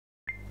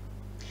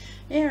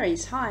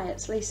Aries, hi,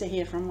 it's Lisa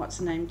here from What's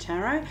the Name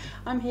Tarot.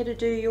 I'm here to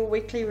do your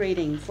weekly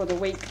reading for the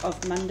week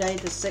of Monday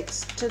the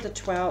 6th to the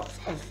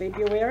 12th of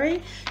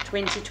February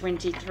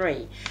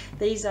 2023.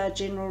 These are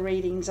general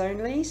readings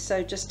only,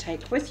 so just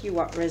take with you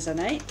what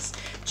resonates.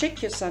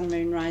 Check your Sun,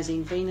 Moon,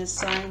 Rising, Venus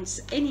signs,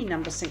 any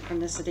number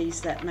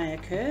synchronicities that may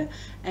occur,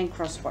 and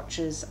cross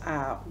watches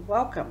are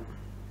welcome.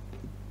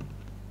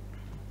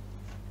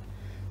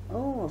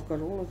 Oh, I've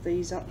got all of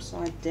these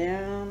upside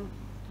down.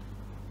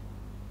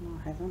 No,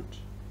 I haven't.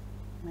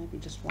 Maybe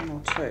just one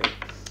or two.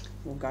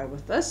 We'll go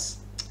with this.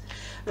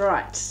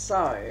 Right,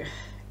 so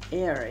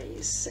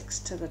Aries,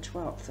 6th to the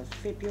 12th of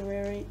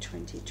February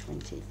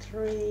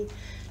 2023.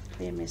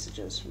 Clear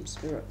messages from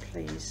Spirit,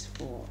 please,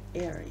 for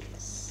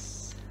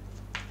Aries.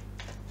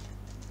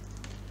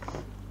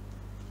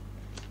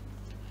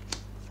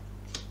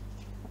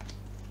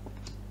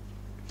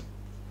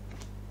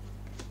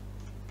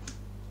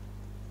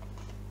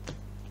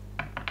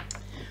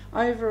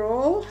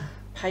 Overall,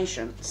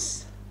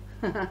 patience.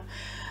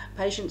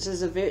 Patience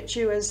is a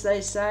virtue, as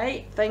they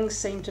say. Things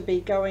seem to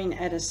be going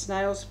at a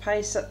snail's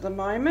pace at the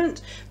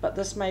moment, but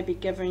this may be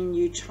giving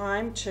you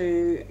time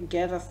to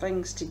gather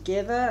things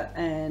together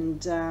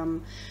and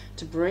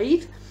to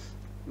breathe.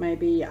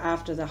 Maybe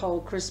after the whole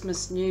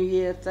Christmas New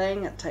Year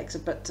thing, it takes a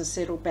bit to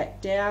settle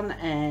back down,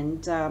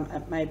 and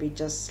it may be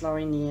just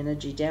slowing the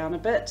energy down a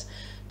bit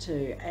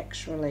to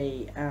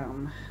actually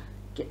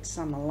get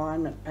some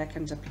alignment back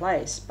into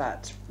place.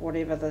 But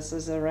whatever this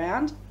is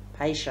around,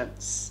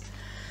 patience.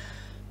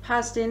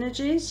 Past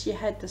energies, you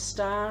had the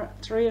Star,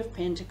 Three of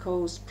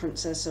Pentacles,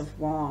 Princess of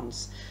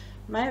Wands.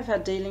 May have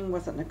had dealing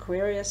with an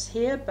Aquarius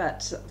here,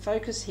 but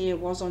focus here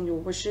was on your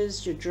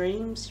wishes, your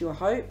dreams, your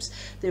hopes.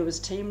 There was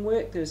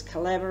teamwork, there was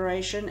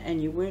collaboration,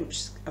 and you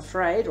weren't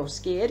afraid or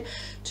scared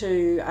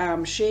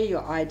to share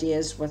your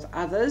ideas with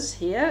others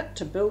here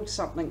to build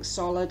something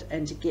solid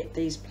and to get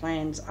these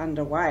plans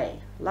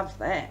underway. Love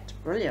that.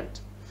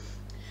 Brilliant.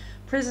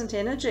 Present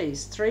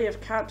energies, Three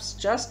of Cups,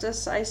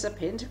 Justice, Ace of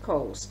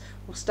Pentacles.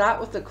 We'll start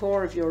with the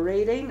core of your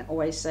reading.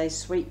 Always say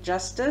sweet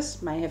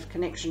justice. May have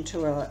connection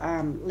to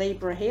a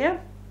Libra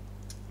here.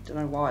 Don't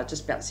know why I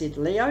just about said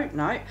Leo.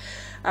 No.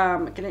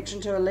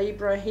 Connection to a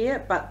Libra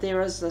here, but there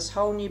is this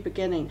whole new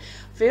beginning.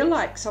 Feel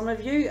like some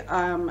of you,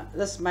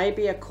 this may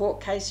be a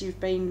court case you've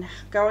been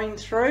going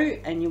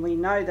through, and we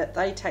know that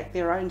they take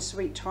their own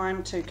sweet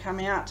time to come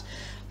out.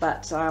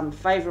 But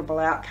favourable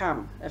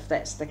outcome, if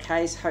that's the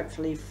case,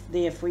 hopefully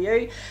there for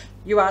you.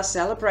 You are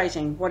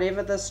celebrating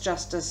whatever this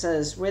justice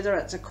is, whether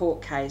it's a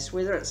court case,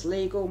 whether it's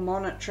legal,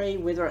 monetary,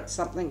 whether it's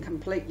something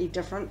completely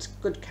different.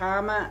 Good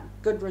karma,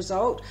 good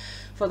result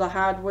for the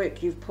hard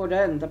work you've put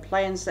in, the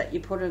plans that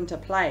you put into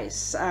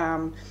place,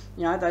 you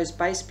know, those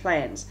base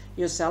plans.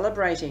 You're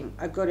celebrating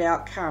a good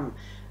outcome,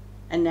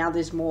 and now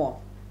there's more.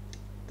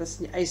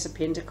 This Ace of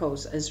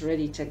Pentacles is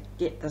ready to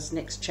get this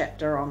next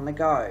chapter on the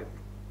go.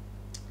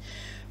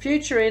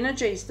 Future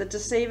energies, the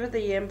Deceiver,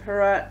 the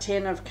Emperor,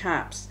 Ten of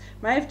Cups.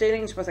 May have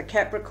dealings with a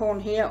Capricorn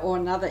here or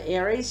another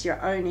Aries, your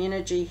own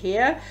energy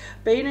here.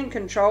 Being in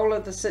control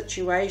of the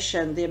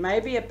situation. There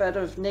may be a bit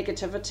of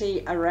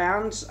negativity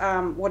around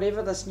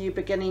whatever this new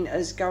beginning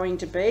is going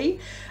to be,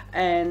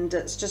 and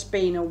it's just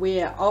being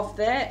aware of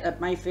that.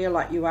 It may feel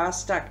like you are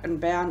stuck and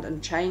bound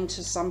and chained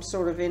to some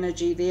sort of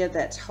energy there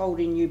that's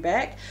holding you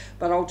back,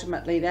 but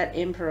ultimately that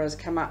Emperor has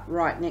come up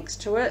right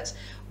next to it,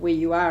 where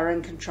you are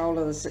in control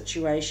of the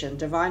situation.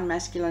 Divine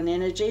masculine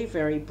energy,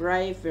 very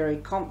brave, very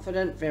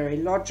confident, very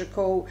logical,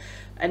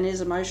 and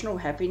there's emotional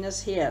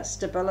happiness here.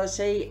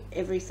 Stability,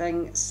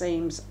 everything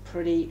seems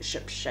pretty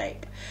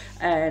shipshape.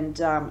 And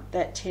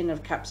that Ten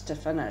of Cups to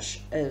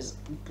finish is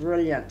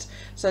brilliant.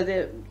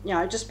 So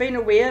just being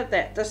aware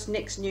that this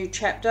next new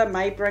chapter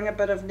may bring a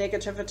bit of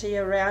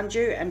negativity around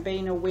you, and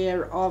being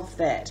aware of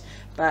that.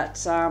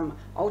 But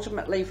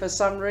ultimately, for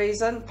some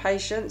reason,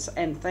 patience,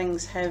 and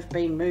things have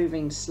been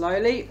moving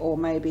slowly, or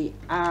maybe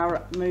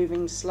are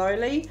moving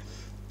slowly.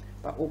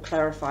 But we'll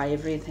clarify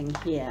everything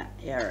here,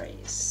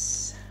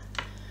 Aries.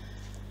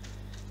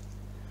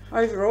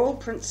 Overall,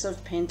 Prince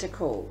of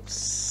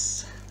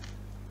Pentacles.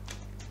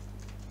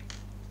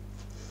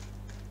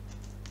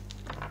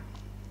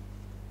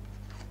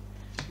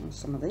 Well,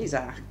 some of these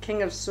are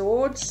King of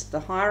Swords,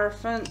 the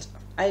Hierophant,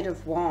 Eight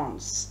of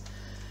Wands.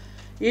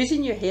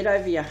 Using your head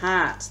over your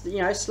heart,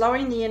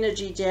 slowing the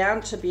energy down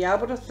to be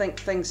able to think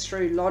things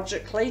through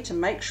logically, to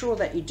make sure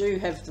that you do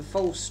have the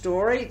full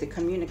story. The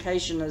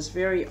communication is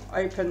very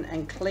open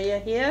and clear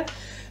here,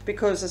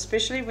 because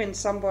especially when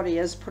somebody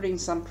is putting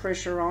some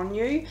pressure on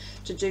you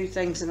to do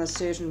things in a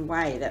certain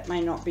way that may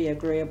not be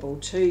agreeable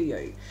to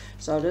you.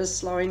 So it is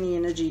slowing the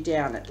energy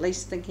down, at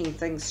least thinking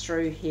things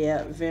through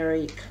here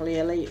very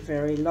clearly,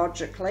 very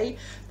logically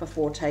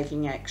before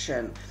taking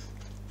action.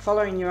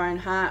 Following your own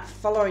heart,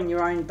 following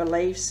your own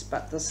beliefs,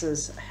 but this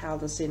is how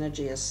this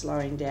energy is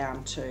slowing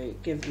down to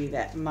give you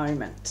that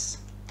moment.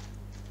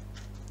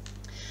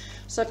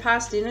 So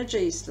past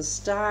energies, the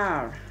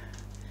Star,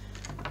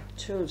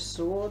 Two of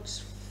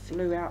Swords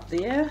flew out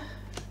there.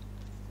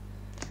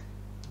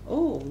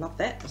 Oh, love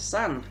that, the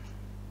Sun.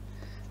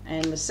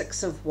 And the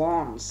Six of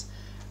Wands.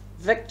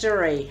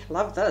 victory,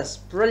 love this,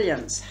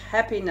 brilliance,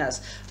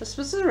 happiness. This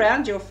was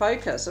around your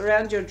focus,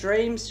 around your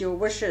dreams, your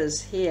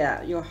wishes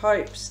here, your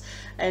hopes.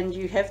 And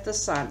you have the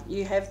Sun,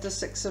 you have the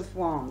Six of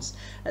Wands.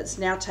 It's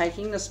now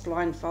taking this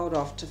blindfold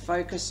off to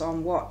focus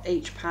on what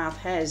each path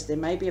has. There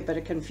may be a bit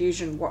of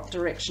confusion what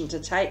direction to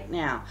take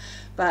now,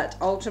 but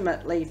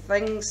ultimately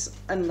things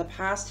in the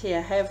past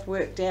here have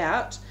worked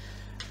out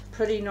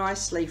pretty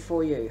nicely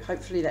for you.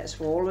 Hopefully that's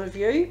for all of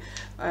you.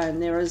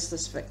 And there is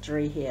this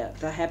victory here,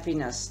 the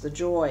happiness, the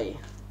joy.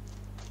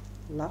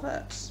 Love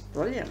it,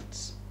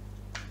 brilliant.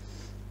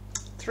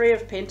 Three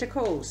of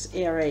Pentacles,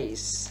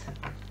 Aries.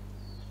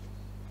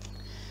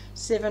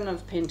 Seven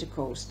of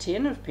Pentacles,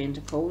 Ten of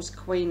Pentacles,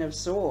 Queen of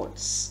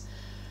Swords.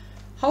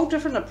 Whole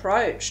different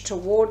approach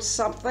towards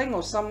something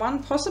or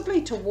someone,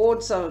 possibly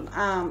towards an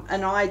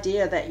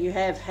idea that you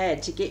have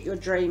had to get your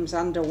dreams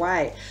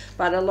underway.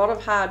 But a lot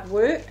of hard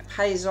work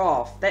pays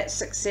off. That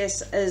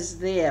success is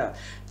there.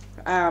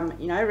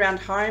 You know, around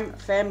home,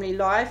 family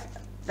life,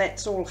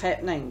 that's all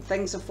happening.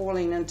 Things are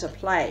falling into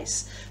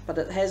place. But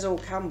it has all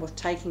come with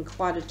taking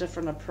quite a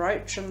different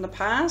approach in the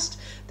past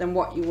than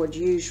what you would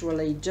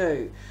usually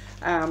do.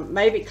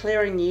 Maybe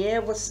clearing the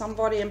air with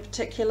somebody in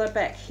particular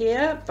back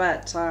here,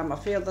 but I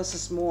feel this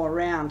is more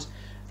around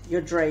your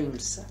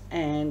dreams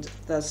and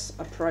this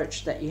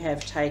approach that you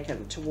have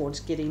taken towards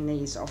getting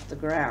these off the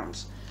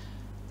ground.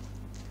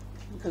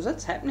 Because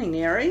it's happening,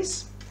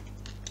 Aries.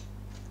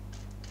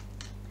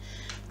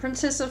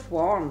 Princess of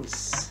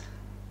Wands.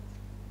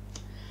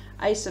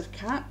 Ace of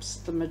Cups,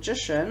 the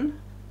Magician,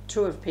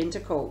 Two of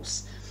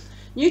Pentacles.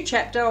 New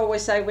chapter, I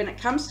always say, when it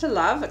comes to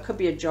love, it could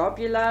be a job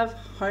you love,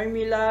 home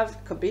you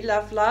love, could be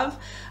love,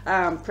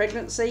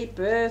 pregnancy,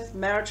 birth,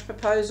 marriage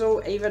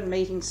proposal, even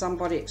meeting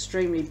somebody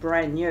extremely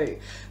brand new.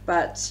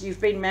 But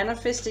you've been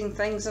manifesting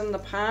things in the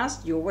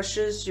past, your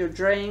wishes, your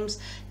dreams.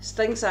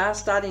 Things are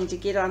starting to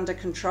get under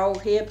control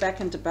here,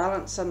 back into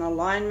balance and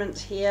alignment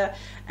here.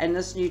 And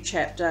this new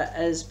chapter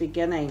is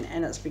beginning,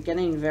 and it's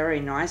beginning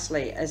very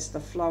nicely as the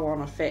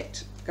flow-on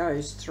effect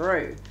goes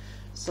through.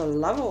 So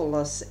love all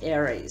this,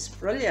 Aries.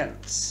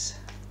 Brilliant.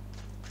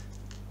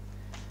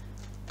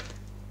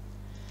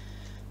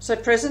 So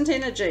present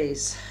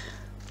energies.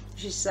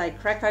 You say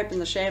crack open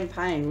the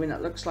champagne when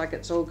it looks like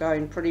it's all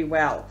going pretty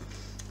well.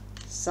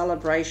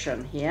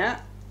 Celebration here.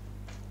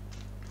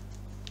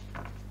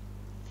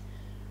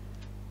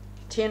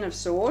 Ten of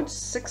Swords,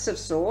 Six of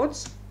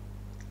Swords,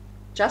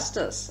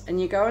 Justice, and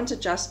you go into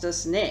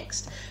Justice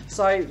next.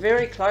 So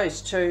very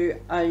close to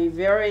a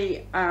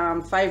very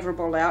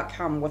favourable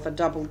outcome with a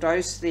double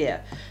dose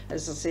there.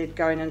 As I said,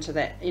 going into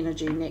that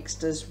energy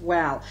next as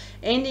well.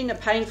 Ending a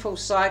painful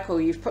cycle.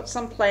 You've put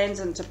some plans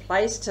into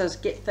place to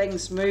get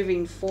things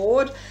moving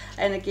forward.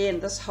 And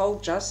again, this whole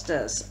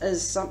Justice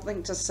is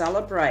something to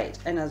celebrate,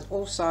 and is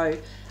also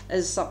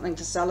is something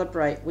to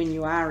celebrate when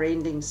you are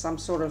ending some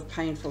sort of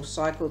painful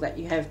cycle that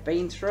you have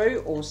been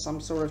through, or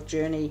some sort of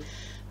journey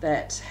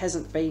that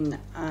hasn't been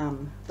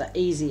the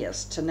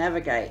easiest to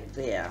navigate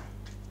there.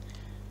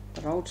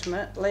 But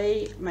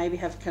ultimately, maybe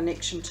have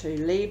connection to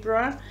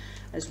Libra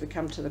as we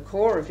come to the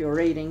core of your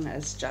reading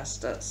as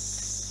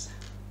Justice.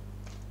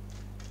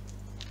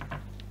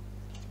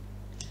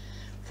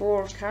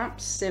 Four of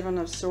Cups, Seven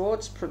of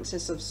Swords,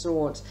 Princess of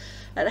Swords.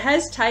 It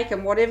has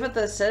taken, whatever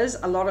this is,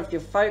 a lot of your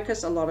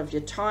focus, a lot of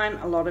your time,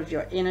 a lot of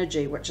your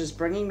energy, which is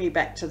bringing me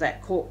back to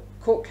that court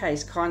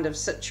case kind of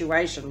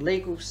situation,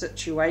 legal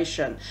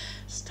situation.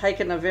 It's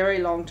taken a very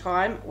long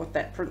time with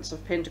that Prince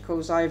of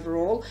Pentacles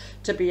overall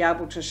to be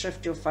able to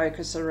shift your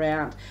focus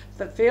around.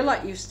 But feel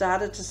like you've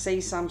started to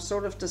see some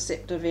sort of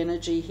deceptive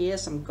energy here,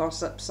 some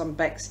gossip, some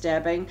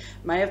backstabbing.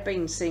 May have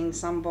been seeing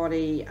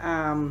somebody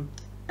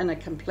in a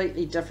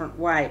completely different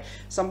way.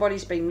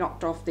 Somebody's been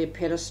knocked off their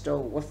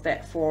pedestal with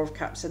that Four of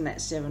Cups and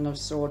that Seven of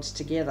Swords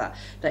together,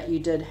 that you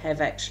did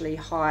have actually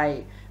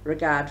high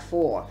regard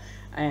for.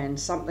 And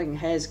something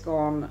has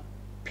gone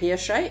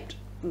pear-shaped,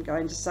 I'm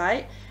going to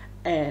say,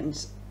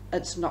 and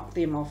it's knocked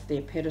them off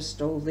their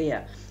pedestal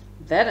there.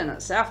 That in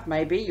itself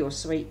may be your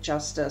sweet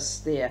Justice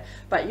there.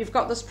 But you've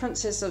got this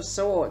Princess of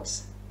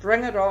Swords.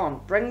 Bring it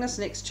on. Bring this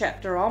next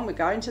chapter on. We're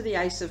going to the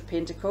Ace of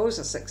Pentacles,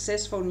 a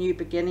successful new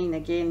beginning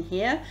again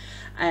here.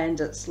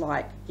 And it's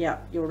like, yeah,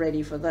 you're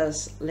ready for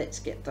this. Let's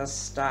get this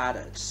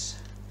started.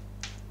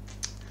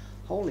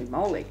 Holy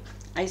moly.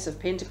 Ace of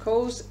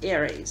Pentacles,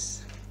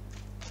 Aries.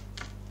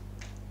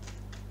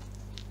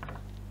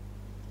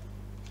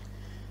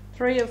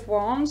 Three of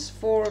Wands,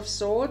 Four of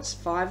Swords,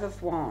 Five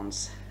of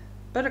Wands.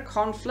 Bit of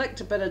conflict,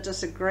 a bit of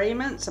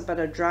disagreements, a bit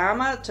of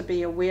drama to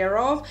be aware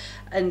of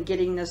in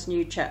getting this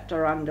new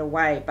chapter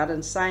underway. But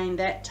in saying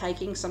that,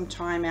 taking some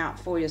time out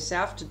for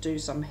yourself to do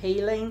some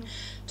healing,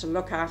 to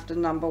look after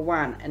number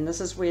one. And this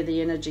is where the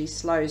energy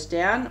slows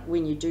down,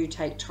 when you do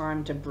take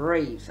time to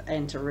breathe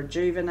and to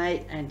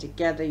rejuvenate and to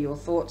gather your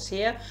thoughts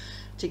here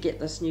to get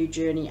this new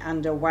journey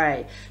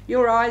underway.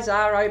 Your eyes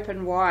are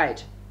open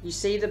wide. You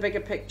see the bigger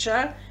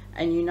picture,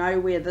 and you know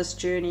where this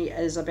journey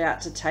is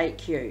about to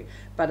take you,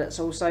 but it's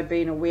also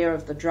being aware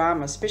of the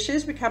drama, especially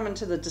as we come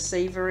into the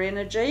deceiver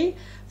energy.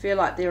 I feel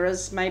like there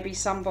is maybe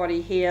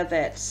somebody here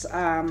that's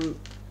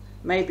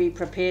maybe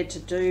prepared to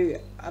do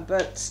a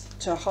bit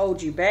to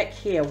hold you back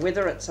here,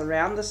 whether it's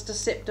around this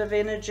deceptive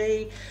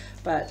energy,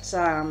 but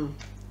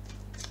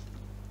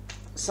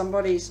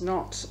somebody's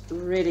not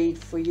ready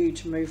for you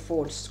to move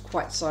forward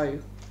quite so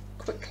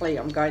quickly,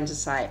 I'm going to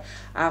say,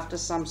 after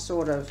some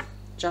sort of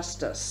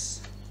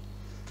justice.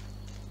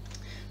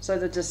 So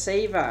the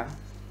deceiver,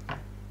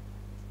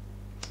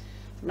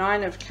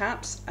 9 of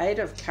Cups, 8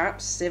 of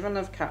Cups, 7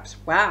 of Cups.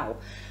 Wow,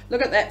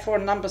 look at that for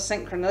a number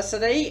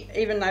synchronicity,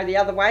 even though the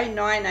other way,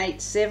 9,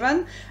 8,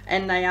 7,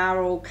 and they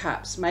are all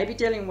cups. Maybe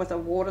dealing with a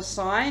water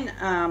sign,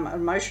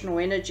 emotional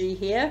energy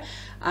here.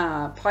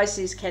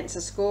 Pisces,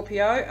 Cancer,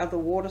 Scorpio are the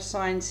water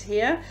signs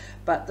here,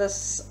 but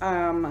this,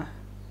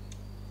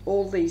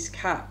 all these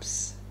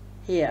cups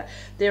here,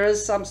 there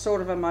is some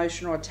sort of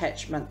emotional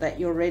attachment that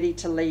you're ready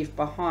to leave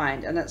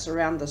behind, and it's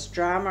around this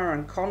drama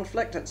and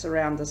conflict. It's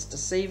around this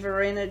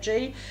deceiver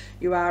energy.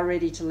 You are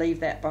ready to leave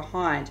that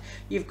behind.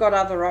 You've got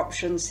other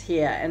options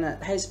here, and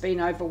it has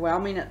been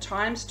overwhelming at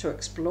times to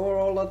explore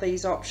all of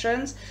these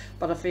options,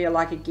 but I feel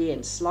like,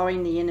 again,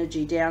 slowing the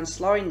energy down,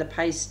 slowing the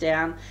pace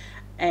down,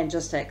 and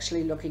just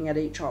actually looking at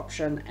each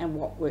option and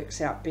what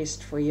works out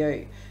best for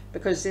you.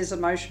 Because there's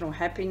emotional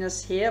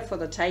happiness here for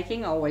the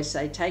taking. I always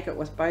say take it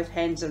with both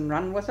hands and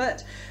run with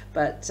it,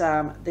 but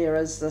there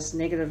is this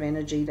negative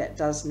energy that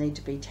does need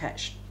to be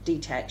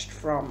detached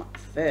from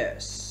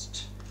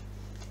first.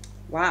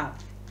 Wow.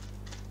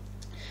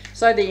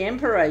 So the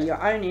Emperor,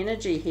 your own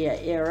energy here,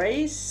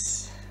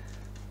 Aries.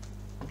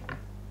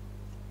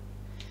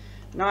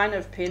 9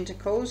 of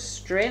Pentacles,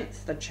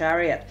 Strength, the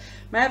Chariot.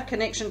 May have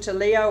connection to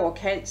Leo or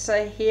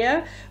Cancer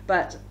here,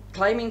 but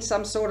claiming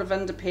some sort of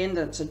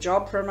independence, a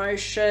job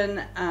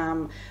promotion,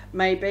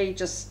 maybe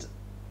just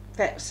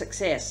that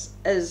success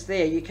is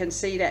there. You can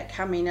see that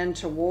coming in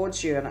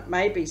towards you, and it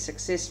may be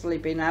successfully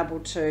being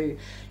able to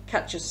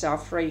cut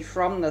yourself free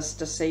from this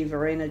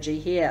deceiver energy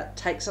here. It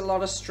takes a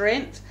lot of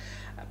strength,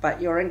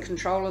 but you're in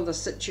control of the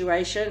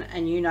situation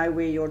and you know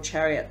where your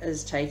chariot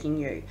is taking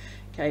you.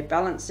 Okay,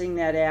 balancing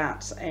that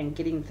out and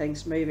getting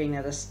things moving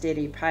at a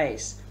steady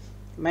pace.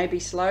 Maybe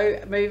slow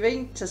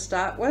moving to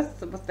start with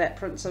that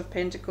Prince of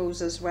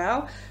Pentacles as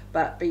well,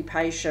 but be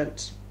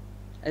patient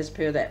as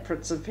per that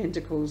Prince of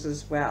Pentacles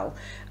as well.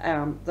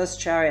 This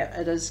Chariot,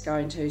 it is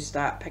going to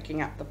start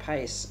picking up the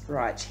pace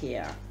right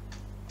here.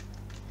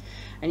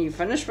 And you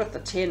finish with the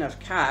 10 of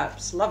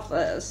Cups. Love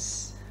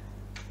this.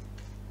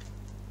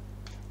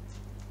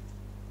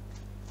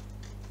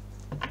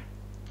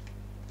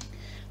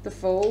 The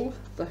Fool,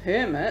 the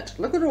Hermit.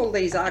 Look at all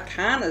these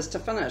arcanas to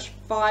finish.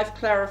 5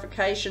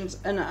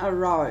 clarifications in a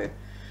row.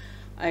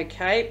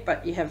 Okay,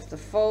 but you have the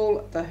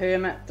Fool, the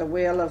Hermit, the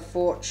Wheel of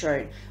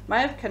Fortune.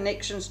 May have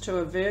connections to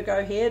a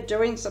Virgo here,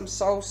 doing some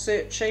soul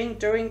searching,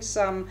 doing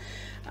some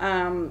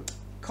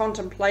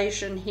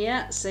contemplation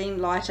here, seeing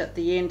light at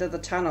the end of the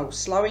tunnel,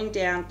 slowing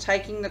down,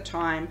 taking the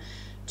time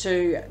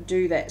to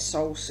do that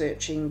soul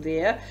searching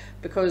there,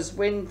 because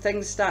when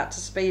things start to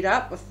speed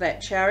up with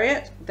that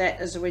Chariot, that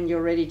is when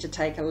you're ready to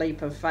take a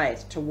leap of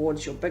faith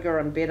towards your bigger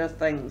and better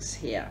things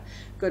here.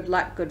 Good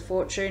luck, good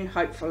fortune,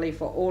 hopefully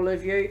for all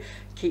of you.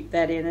 Keep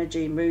that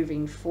energy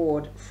moving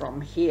forward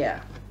from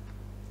here.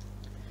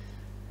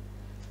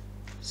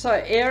 So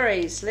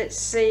Aries, let's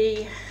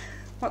see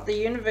what the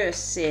universe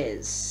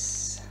says.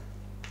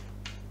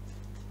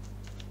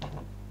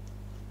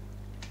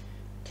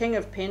 King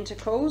of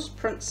Pentacles,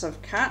 Prince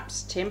of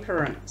Cups,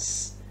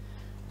 Temperance,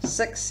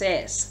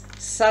 success,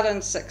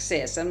 sudden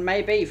success, and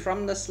maybe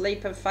from this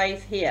leap of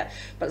faith here,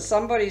 but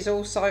somebody's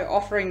also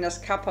offering this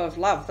cup of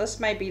love. This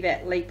may be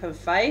that leap of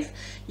faith.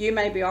 You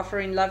may be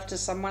offering love to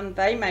someone,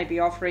 they may be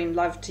offering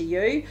love to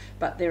you,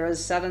 but there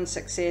is sudden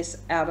success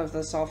out of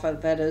this offer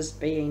that is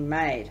being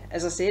made.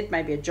 As I said,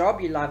 maybe a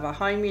job you love, a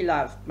home you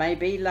love,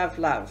 maybe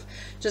love.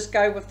 Just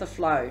go with the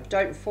flow.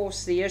 Don't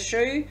force the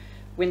issue.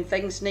 When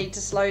things need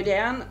to slow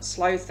down,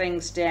 slow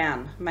things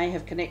down. May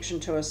have connection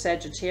to a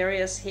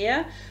Sagittarius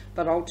here,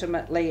 but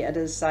ultimately it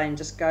is saying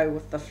just go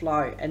with the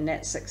flow, and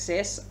that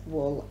success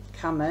will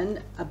come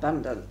in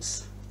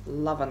abundance.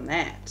 Loving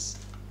that.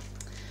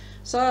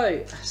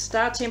 So,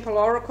 Star Temple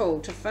Oracle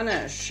to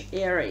finish,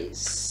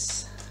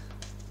 Aries.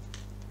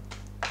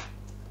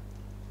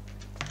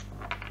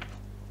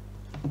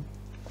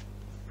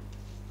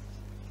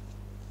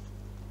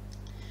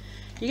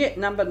 You get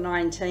number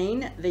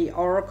 19, the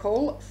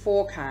Oracle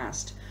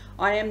Forecast.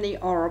 I am the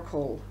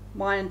Oracle.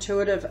 My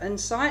intuitive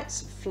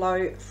insights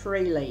flow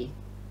freely.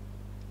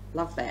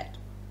 Love that.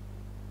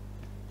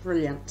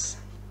 Brilliant.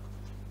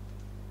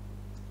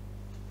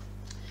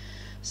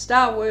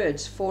 Star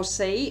words: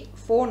 foresee,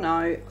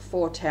 foreknow,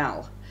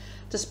 foretell.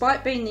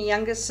 Despite being the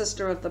youngest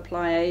sister of the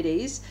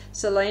Pleiades,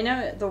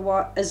 Selena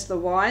is the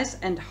wise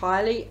and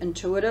highly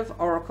intuitive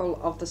oracle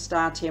of the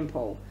Star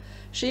Temple.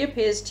 She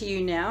appears to you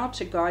now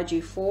to guide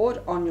you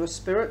forward on your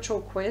spiritual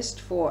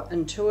quest for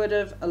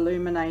intuitive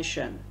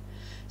illumination.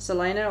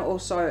 Selena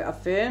also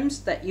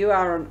affirms that you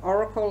are an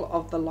oracle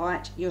of the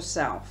light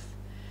yourself.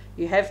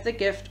 You have the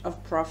gift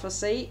of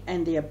prophecy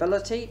and the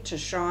ability to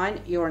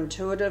shine your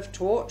intuitive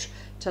torch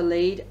to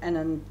lead and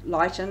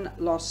enlighten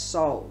lost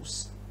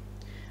souls.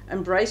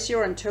 Embrace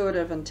your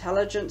intuitive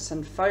intelligence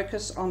and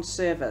focus on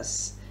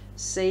service.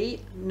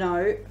 See,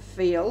 know,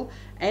 feel,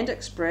 and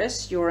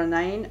express your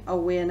inane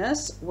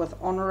awareness with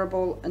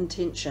honorable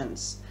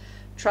intentions.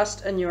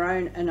 Trust in your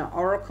own inner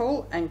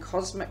oracle and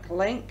cosmic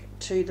link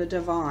to the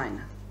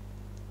divine.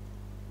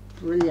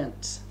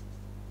 Brilliant.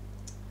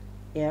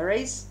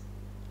 Aries,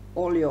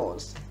 all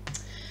yours.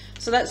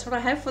 So that's what I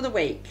have for the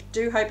week.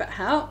 Do hope it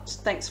helped.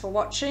 Thanks for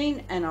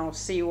watching, and I'll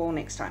see you all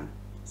next time.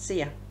 See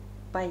ya.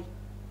 Bye.